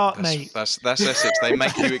 "It's art, mate." That's Essex. They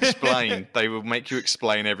make you explain. They will make you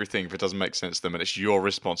explain everything if it doesn't make sense to them, and it's your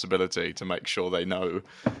responsibility to make sure they know.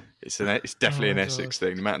 It's definitely an Essex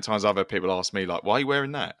thing. The amount of times I've had people ask me, like, "Why are you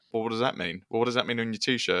wearing that? Well, what does that mean? Well, what does that mean on your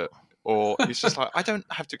T-shirt?" Or it's just like, I don't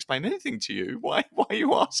have to explain anything to you. Why are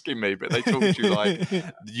you asking me? But they talk to you like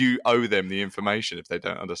you owe them the information if they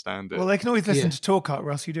don't understand it. Well, they can always listen to Talk Art,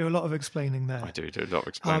 Russ. You do a lot of explaining there. I do a lot of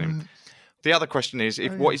explaining. The other question is,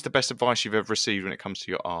 what is the best advice you've ever received when it comes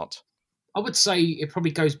to your art? I would say it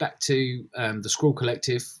probably goes back to the Scrawl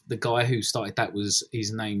Collective. The guy who started that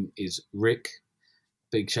his name is Rick.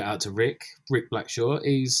 Big shout out to Rick Blackshaw.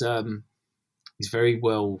 He's very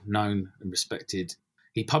well known and respected.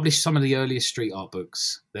 He published some of the earliest street art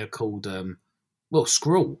books. They're called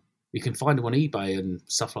Scrawl. You can find them on eBay and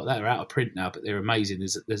stuff like that. They're out of print now, but they're amazing.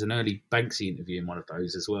 There's an early Banksy interview in one of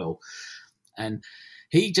those as well. And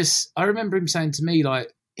I remember him saying to me,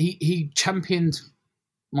 like, he championed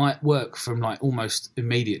my work from like almost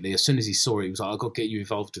immediately. As soon as he saw it, he was like, "I've got to get you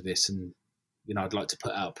involved with this. And, you know, I'd like to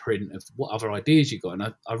put out a print of what other ideas you got."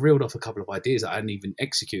 And I reeled off a couple of ideas that I hadn't even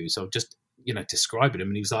executed. So I'm just, you know, describing them.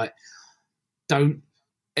 And he was like, "Don't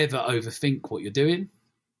ever overthink what you're doing.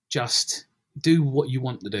 Just do what you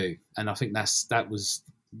want to do." And I think that was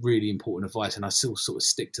really important advice. And I still sort of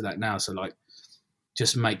stick to that now. So like,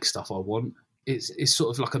 just make stuff I want. It's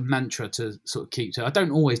sort of like a mantra to sort of keep to. I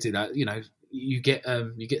don't always do that. You know, you get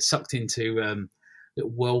sucked into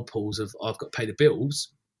little whirlpools of I've got to pay the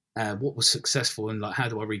bills. What was successful and like how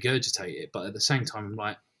do I regurgitate it? But at the same time,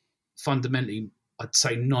 like fundamentally, I'd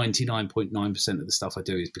say 99.9% of the stuff I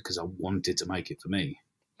do is because I wanted to make it for me.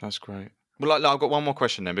 That's great. Well, I've got one more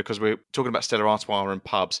question then, because we're talking about Stella Artois and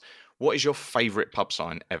pubs. What is your favourite pub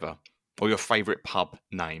sign ever, or your favourite pub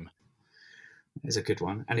name? It's a good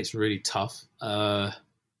one, and it's really tough. I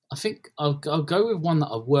think I'll go with one that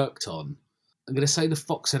I've worked on. I'm going to say the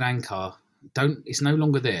Fox and Anchor. It's no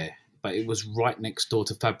longer there, but it was right next door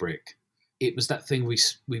to Fabric. It was that thing we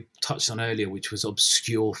touched on earlier, which was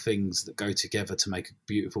obscure things that go together to make a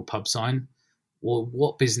beautiful pub sign. Well,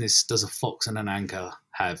 what business does a Fox and an Anchor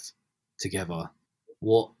have together?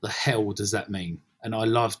 What the hell does that mean? And I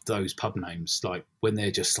loved those pub names, like when they're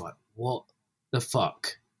just like, what the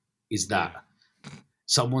fuck is that?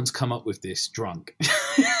 Someone's come up with this drunk.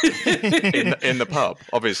 in the pub,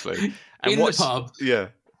 obviously. And the pub.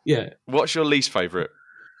 Yeah. What's your least favourite?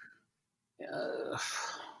 I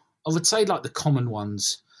would say like the common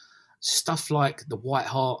ones. Stuff like the White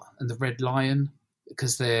Hart and the Red Lion,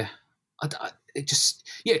 because they're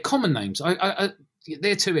common names.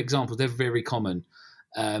 They're two examples. They're very common.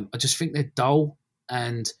 I just think they're dull,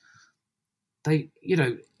 and they, you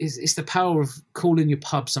know, it's the power of calling your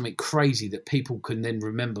pub something crazy that people can then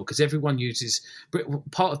remember, because everyone uses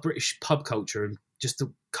part of British pub culture, and just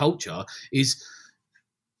the culture is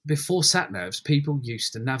before sat navs, people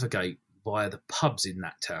used to navigate via the pubs in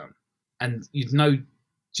that town, and you'd know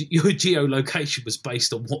your geolocation was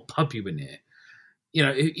based on what pub you were near. You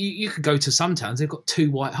know, you could go to some towns, they've got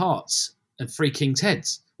 2 White Harts and 3 King's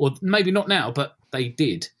Heads, or maybe not now, but they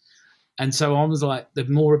did. And so I was like, the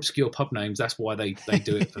more obscure pub names, that's why they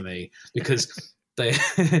do it for me, because they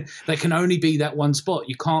can only be that one spot.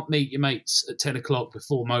 You can't meet your mates at 10 o'clock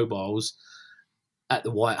before mobiles at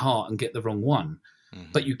the White Hart and get the wrong one.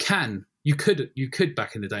 Mm-hmm. But you could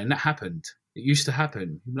back in the day, and that happened. It used to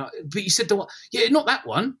happen. But you said not that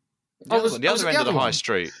one. The other end of the high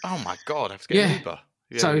street. Oh my God, I have to get an Uber.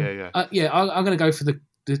 I'm going to go for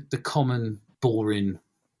the common, boring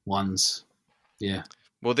ones. Yeah.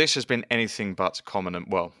 Well, this has been anything but common, and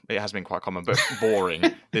well, it has been quite common, but boring.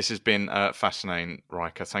 This has been fascinating,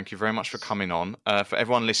 RYCA. Thank you very much for coming on. For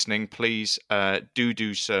everyone listening, please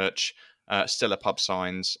do search Stella Pub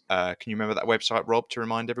Signs. Can you remember that website, Rob, to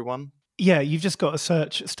remind everyone? Yeah, you've just got to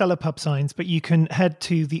search Stella Pub Signs, but you can head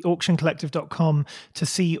to theauctioncollective.com to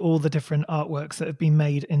see all the different artworks that have been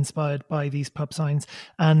made inspired by these pub signs.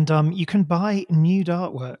 And you can buy nude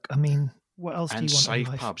artwork. I mean, what else do you want save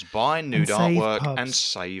in life? Pubs. Buy nude artwork and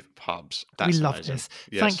save pubs. That's we love amazing. this.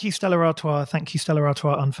 Yes. Thank you, Stella Artois. Thank you, Stella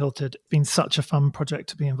Artois Unfiltered. It's been such a fun project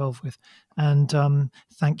to be involved with. And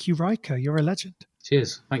thank you, RYCA. You're a legend.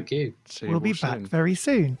 Cheers. Thank you. We'll be back very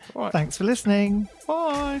soon. Right. Thanks for listening.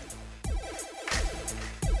 Bye.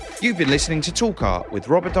 You've been listening to Talk Art with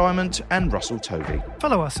Robert Diamond and Russell Tovey.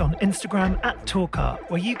 Follow us on Instagram at TalkArt,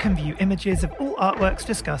 where you can view images of all artworks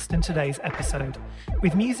discussed in today's episode,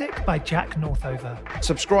 with music by Jack Northover.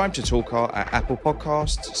 Subscribe to Talk Art at Apple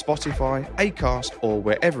Podcasts, Spotify, Acast, or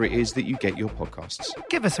wherever it is that you get your podcasts.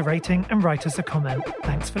 Give us a rating and write us a comment.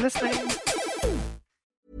 Thanks for listening.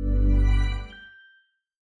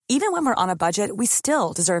 Even when we're on a budget, we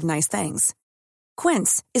still deserve nice things.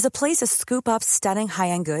 Quince is a place to scoop up stunning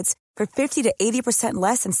high-end goods for 50 to 80%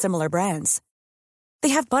 less than similar brands. They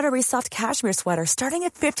have buttery soft cashmere sweaters starting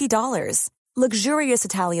at $50, luxurious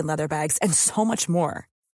Italian leather bags, and so much more.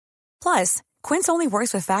 Plus, Quince only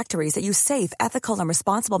works with factories that use safe, ethical, and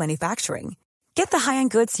responsible manufacturing. Get the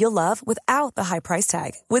high-end goods you'll love without the high price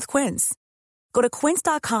tag with Quince. Go to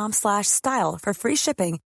quince.com/style for free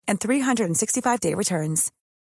shipping and 365-day returns.